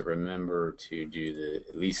you have to remember to do the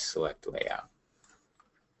at least select layout.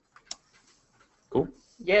 Cool.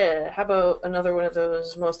 Yeah, how about another one of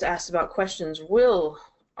those most asked about questions?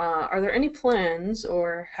 Are there any plans,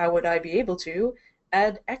 or how would I be able to,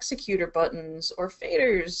 add executor buttons or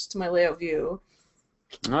faders to my layout view?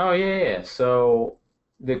 Oh yeah, so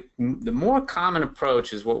the more common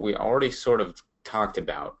approach is what we already sort of talked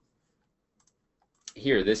about.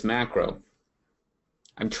 Here, this macro.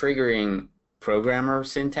 I'm triggering programmer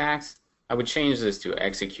syntax. I would change this to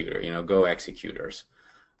executor, go executors.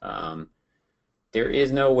 Um, there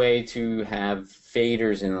is no way to have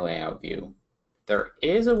faders in the layout view. There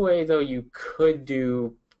is a way, though, you could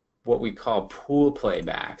do what we call pool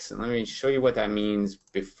playbacks. And let me show you what that means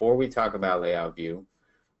before we talk about layout view.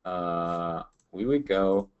 We would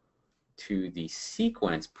go to the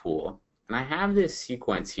sequence pool. And I have this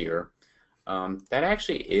sequence here that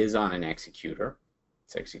actually is on an executor.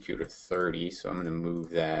 It's executor 30, so I'm going to move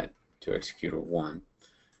that to executor 1.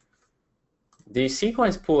 The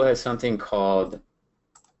sequence pool has something called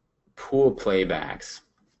pool playbacks.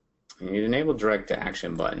 You enable direct to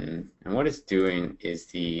action button, and what it's doing is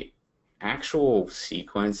the actual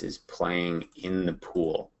sequence is playing in the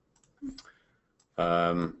pool.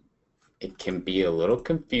 It can be a little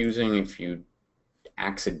confusing if you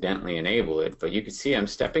accidentally enable it, but you can see I'm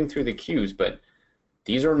stepping through the cues, but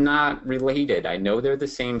these are not related. I know they're the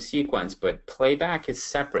same sequence, but playback is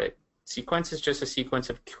separate. Sequence is just a sequence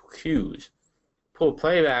of cues. Pool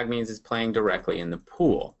playback means it's playing directly in the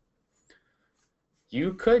pool.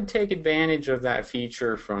 You could take advantage of that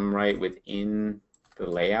feature from right within the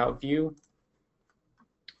layout view.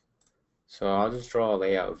 So I'll just draw a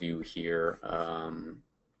layout view here.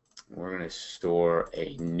 We're going to store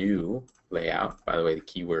a new layout. By the way, the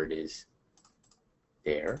keyword is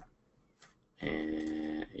there.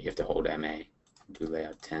 And you have to hold MA, do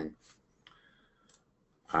layout 10.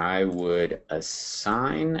 I would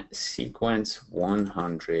assign sequence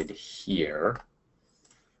 100 here.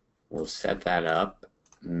 We'll set that up,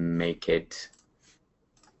 make it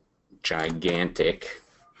gigantic.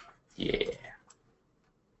 Yeah,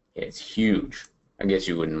 it's huge. I guess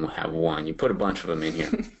you wouldn't have one. You put a bunch of them in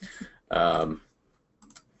here.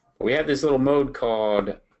 We have this little mode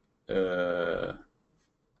called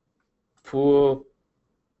pool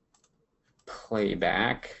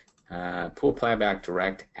playback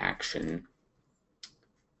direct action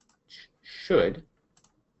should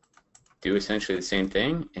do essentially the same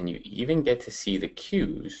thing, and you even get to see the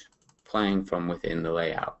cues playing from within the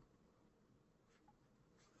layout.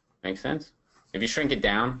 Make sense? If you shrink it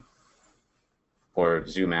down or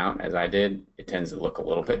zoom out, as I did, it tends to look a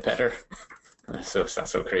little bit better. So it's not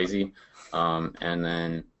so crazy. And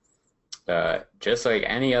then just like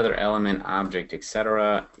any other element, object,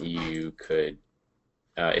 etc., you could,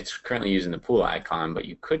 it's currently using the pool icon, but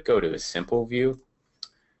you could go to a simple view,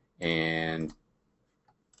 and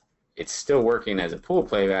it's still working as a pool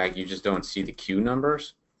playback, you just don't see the cue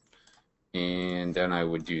numbers. And then I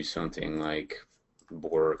would do something like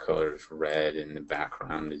border color is red and the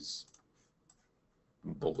background is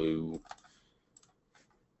blue.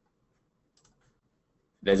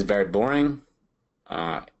 That's very boring.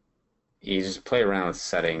 You just play around with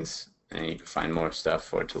settings and you can find more stuff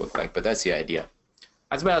for it to look like, but that's the idea.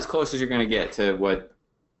 That's about as close as you're going to get to what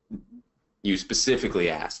you specifically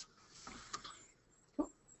asked.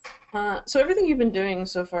 So everything you've been doing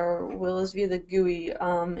so far, Will, is via the GUI.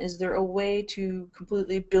 Is there a way to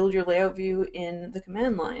completely build your layout view in the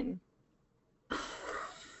command line?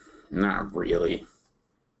 Not really.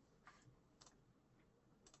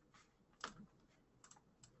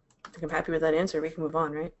 I think I'm happy with that answer. We can move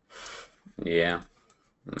on, right? Yeah,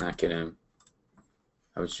 I'm not gonna.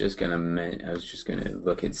 I was just gonna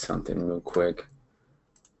look at something real quick.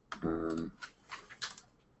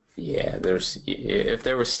 Yeah, if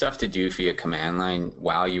there was stuff to do via command line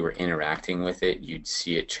while you were interacting with it, you'd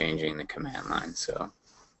see it changing the command line. So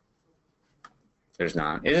there's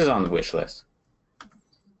not. It is on the wish list.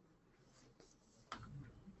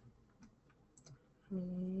 Let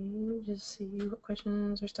me just see what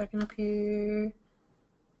questions are stacking up here.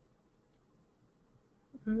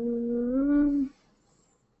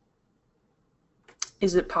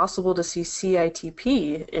 Is it possible to see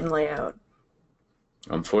CITP in layout?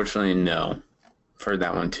 Unfortunately, no. I've heard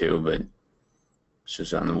that one too, but it's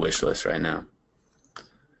just on the wish list right now.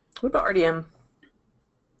 What about RDM?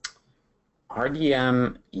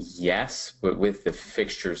 RDM, yes, but with the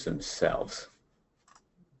fixtures themselves.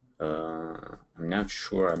 I'm not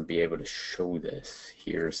sure I'll be able to show this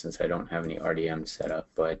here since I don't have any RDM set up,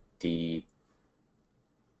 but there's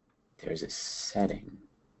a setting.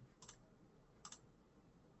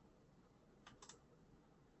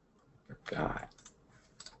 got?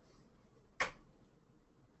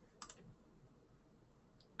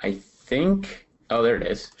 I think, oh, there it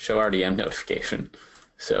is, show RDM notification.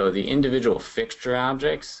 So the individual fixture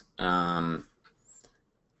objects, in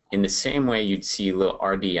the same way you'd see a little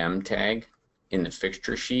RDM tag in the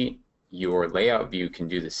fixture sheet, your layout view can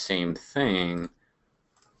do the same thing,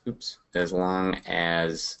 oops, as long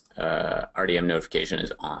as RDM notification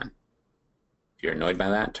is on. If you're annoyed by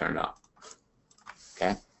that, turn it off.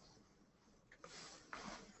 Okay?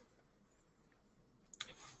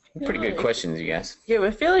 Pretty good questions, you guys. Yeah,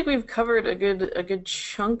 I feel like we've covered a good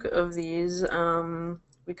chunk of these.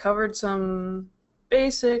 We covered some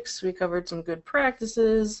basics. We covered some good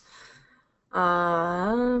practices.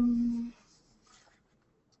 Covered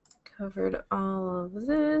all of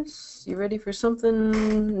this. You ready for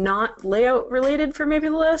something not layout related for maybe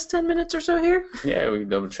the last 10 minutes or so here? Yeah, we can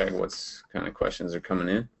double check what's kind of questions are coming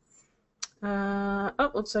in.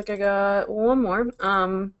 Oh, looks like I got one more.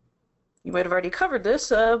 You might have already covered this,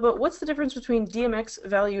 but what's the difference between DMX,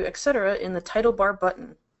 value, etc. in the title bar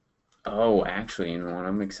button? Oh, actually, you know what?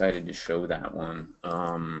 I'm excited to show that one.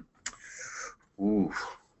 Ooh.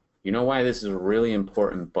 You know why this is a really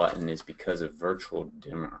important button is because of virtual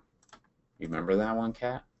dimmer. You remember that one,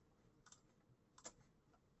 Kat?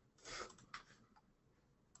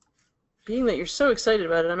 Being that you're so excited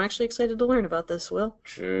about it, I'm actually excited to learn about this, Will.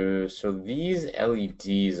 Sure. So these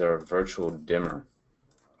LEDs are virtual dimmer.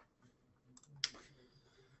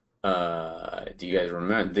 Do you guys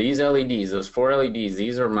remember these LEDs, those 4 LEDs,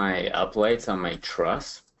 these are my uplights on my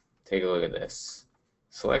truss. Take a look at this.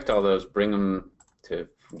 Select all those, bring them to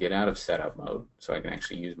get out of setup mode so I can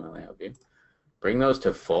actually use my layout view. Bring those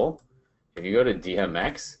to full. If you go to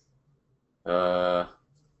DMX,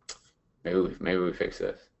 maybe we fix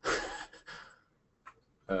this.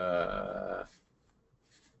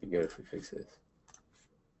 Be good if we fix this.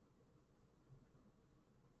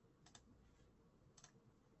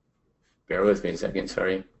 Bear with me a second,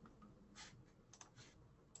 sorry.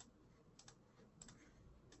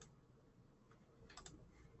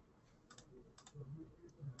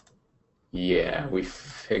 Yeah, we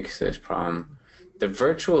fixed this problem. The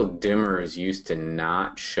virtual dimmers used to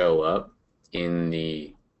not show up in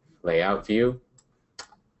the layout view.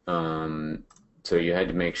 So you had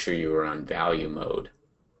to make sure you were on value mode.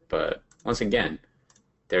 But once again,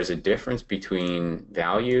 there's a difference between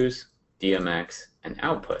values, DMX, and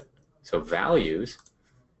output. So values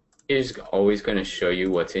is always going to show you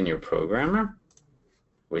what's in your programmer,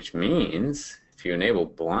 which means if you enable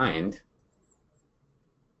blind,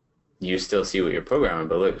 you still see what you're programming.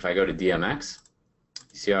 But look, if I go to DMX,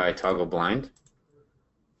 you see how I toggle blind?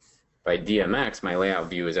 By DMX, my layout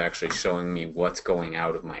view is actually showing me what's going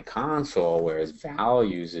out of my console, whereas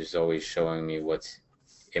values is always showing me what's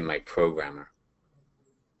in my programmer.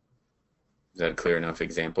 Is that a clear enough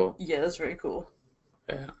example? Yeah, that's very cool.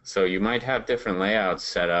 Yeah. So you might have different layouts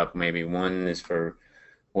set up. Maybe one is for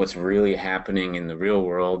what's really happening in the real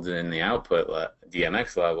world in the output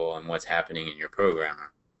DMX level and what's happening in your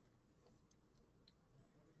programmer.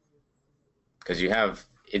 Because you have,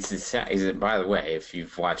 by the way, if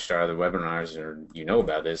you've watched our other webinars or you know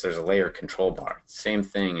about this, there's a layer control bar. Same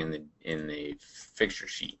thing in the fixture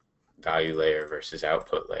sheet, value layer versus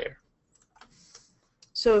output layer.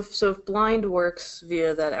 So if blind works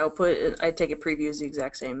via that output, I take it preview is the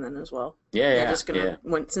exact same then as well. Yeah, You're just gonna,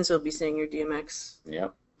 since it'll be seeing your DMX.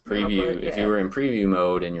 Yep. Preview. Output, if you were in preview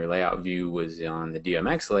mode and your layout view was on the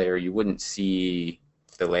DMX layer, you wouldn't see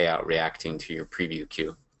the layout reacting to your preview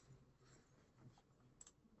queue.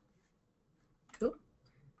 Cool.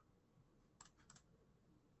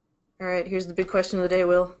 All right, here's the big question of the day,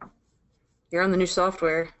 Will. You're on the new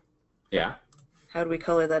software. Yeah. How do we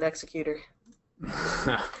color that executor?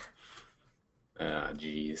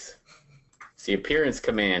 Geez. It's the appearance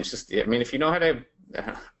commands. Just, I mean, if you know how to.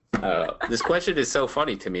 This question is so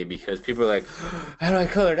funny to me because people are like, "How do I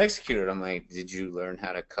color an executor?" I'm like, "Did you learn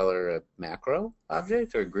how to color a macro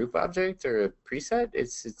object or a group object or a preset?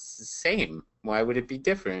 It's the same. Why would it be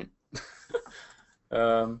different?"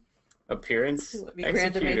 Appearance. Let me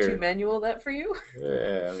Grand manual that for you.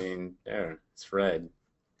 Yeah, I mean, there, it's red.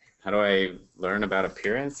 How do I learn about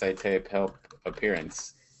appearance? I type help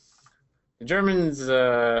appearance. The Germans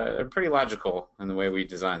are pretty logical in the way we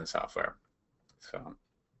design the software. So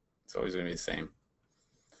it's always going to be the same.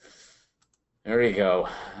 There we go.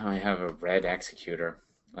 I have a red executor.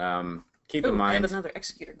 Keep in mind, I have another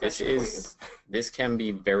executor this can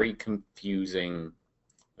be very confusing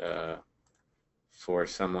for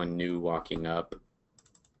someone new walking up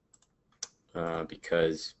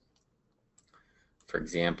because, for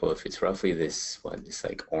example, if it's roughly this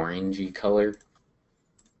like orangey color,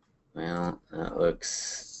 Well, that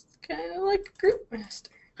looks kind of like group master.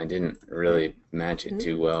 I didn't really match it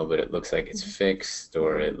too well, but it looks like it's fixed,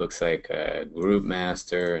 or it looks like a group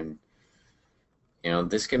master, and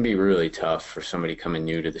this can be really tough for somebody coming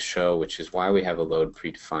new to the show, which is why we have a load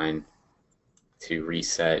predefined to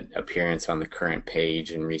reset appearance on the current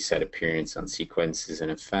page and reset appearance on sequences and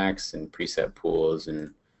effects and preset pools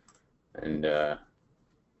and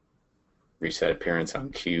reset appearance on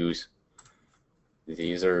cues.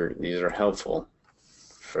 These are helpful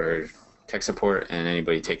for tech support and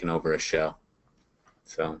anybody taking over a show.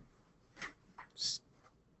 So just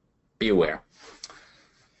be aware.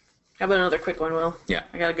 How about another quick one, Will? Yeah.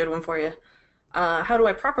 I got a good one for you. How do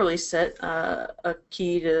I properly set a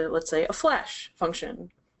key to, let's say, a flash function?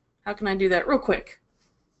 How can I do that real quick?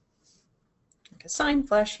 Like assign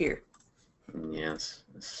flash here. Yes,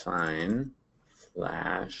 assign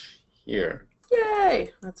flash here.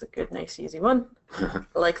 Yay! That's a good, nice, easy one. I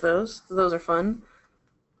like those. Those are fun.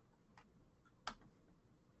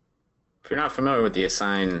 If you're not familiar with the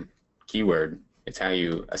assign keyword, it's how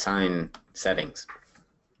you assign settings.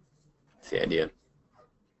 That's the idea.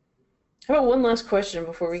 How about one last question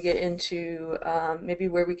before we get into maybe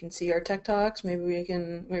where we can see our tech talks, maybe we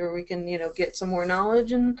can get some more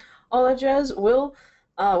knowledge and all that jazz. Will,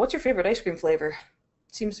 what's your favorite ice cream flavor?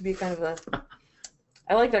 Seems to be kind of a.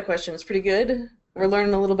 I like that question. It's pretty good. We're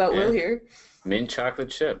learning a little about Will here. Mint chocolate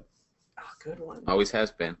chip. Oh, good one. Always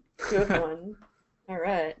has been. Good one. All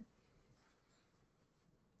right.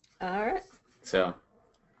 All right. So,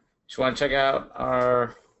 just want to check out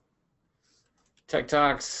our Tech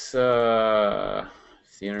Talks, if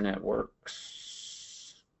the internet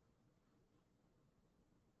works.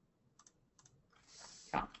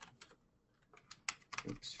 Yeah.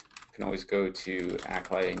 Oops. You can always go to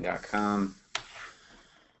acolyting.com.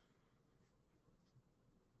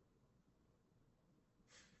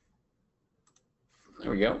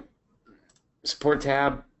 There we go. Support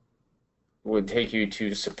tab would take you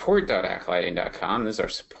to support.acolyting.com. This is our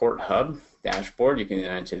support hub dashboard. You can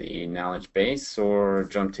enter the knowledge base or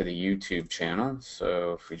jump to the YouTube channel.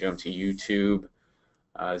 So if we jump to YouTube,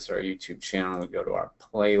 this is our YouTube channel. We go to our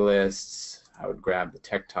playlists. I would grab the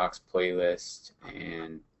Tech Talks playlist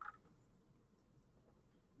and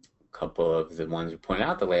a couple of the ones we pointed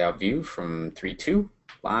out, the layout view from 3.2.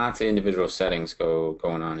 Lots of individual settings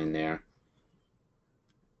going on in there.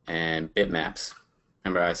 And bitmaps.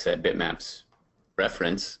 Remember I said bitmaps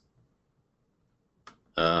reference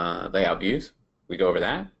layout views. We go over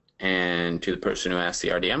that. And to the person who asked the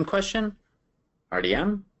RDM question,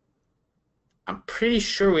 RDM, I'm pretty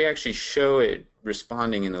sure we actually show it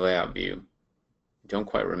responding in the layout view. Don't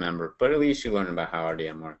quite remember, but at least you learn about how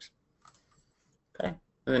RDM works. Okay.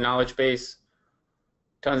 And the knowledge base,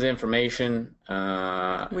 tons of information.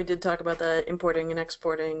 We did talk about the importing and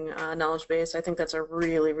exporting knowledge base. I think that's a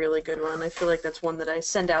really, really good one. I feel like that's one that I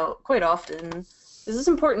send out quite often. This is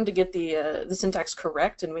important to get the syntax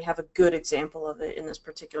correct, and we have a good example of it in this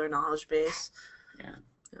particular knowledge base. Yeah.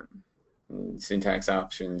 Syntax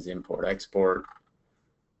options, import, export,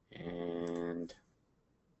 and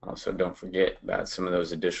also don't forget about some of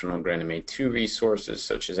those additional GrandMA 2 resources,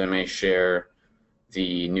 such as MA Share,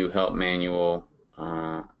 the new help manual,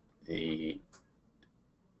 the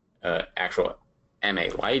actual MA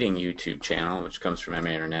Lighting YouTube channel, which comes from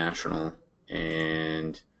MA International,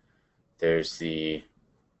 and there's don't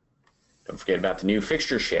forget about the new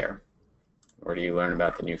fixture share. Where do you learn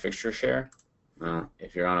about the new fixture share? Well,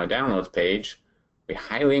 if you're on a downloads page, we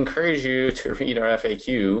highly encourage you to read our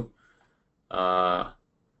FAQ.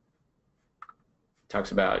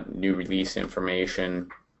 Talks about new release information,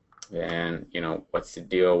 and what's the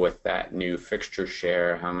deal with that new fixture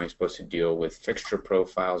share? How am I supposed to deal with fixture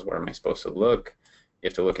profiles? Where am I supposed to look? You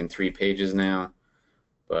have to look in 3 pages now,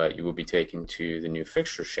 but you will be taken to the new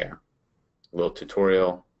fixture share. A little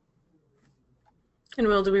tutorial. And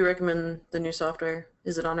Will, do we recommend the new software?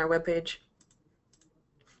 Is it on our webpage?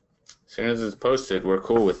 As soon as it's posted, we're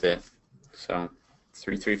cool with it. So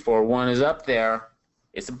 3341 is up there.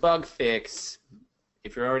 It's a bug fix.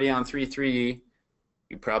 If you're already on 3.3,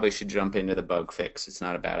 you probably should jump into the bug fix. It's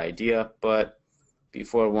not a bad idea, but be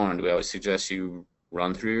forewarned. We always suggest you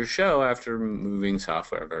run through your show after moving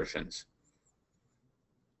software versions.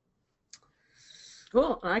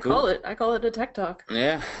 Cool. I call it a tech talk.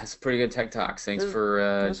 Yeah, it's a pretty good tech talk. Thanks for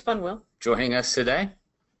it was fun, Will. Joining us today.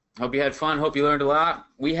 Hope you had fun. Hope you learned a lot.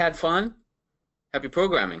 We had fun. Happy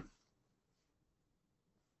programming.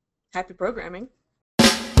 Happy programming.